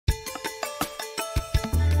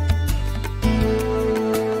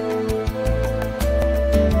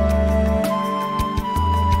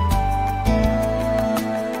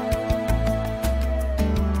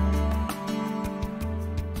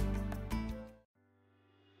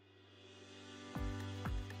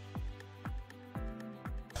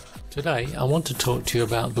Today I want to talk to you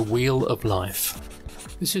about the Wheel of Life.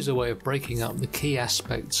 This is a way of breaking up the key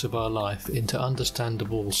aspects of our life into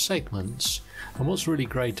understandable segments, and what's really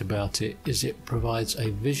great about it is it provides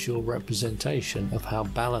a visual representation of how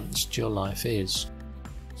balanced your life is.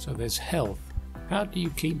 So there's health. How do you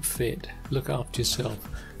keep fit, look after yourself,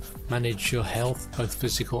 manage your health, both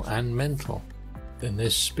physical and mental? Then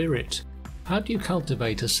there's spirit. How do you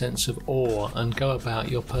cultivate a sense of awe and go about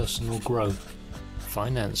your personal growth?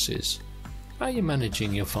 Finances. How are you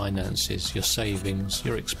managing your finances, your savings,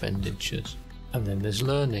 your expenditures? And then there's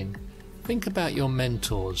learning. Think about your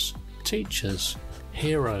mentors, teachers,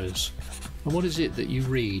 heroes, and what is it that you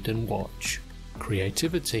read and watch?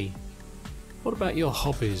 Creativity. What about your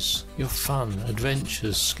hobbies, your fun,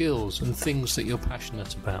 adventures, skills and things that you're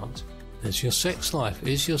passionate about? There's your sex life.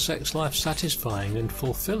 Is your sex life satisfying and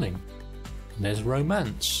fulfilling? And there's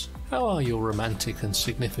romance. How are your romantic and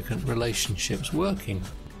significant relationships working?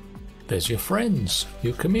 There's your friends,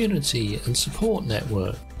 your community and support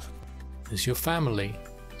network. There's your family.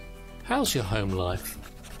 How's your home life,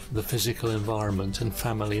 the physical environment and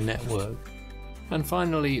family network? And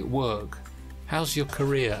finally, work. How's your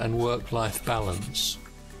career and work-life balance?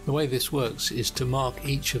 The way this works is to mark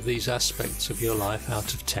each of these aspects of your life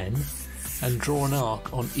out of 10 and draw an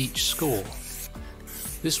arc on each score.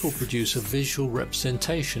 This will produce a visual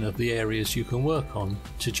representation of the areas you can work on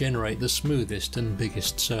to generate the smoothest and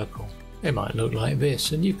biggest circle. It might look like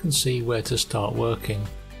this, and you can see where to start working.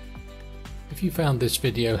 If you found this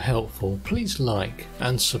video helpful, please like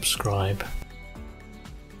and subscribe.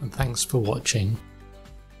 And thanks for watching.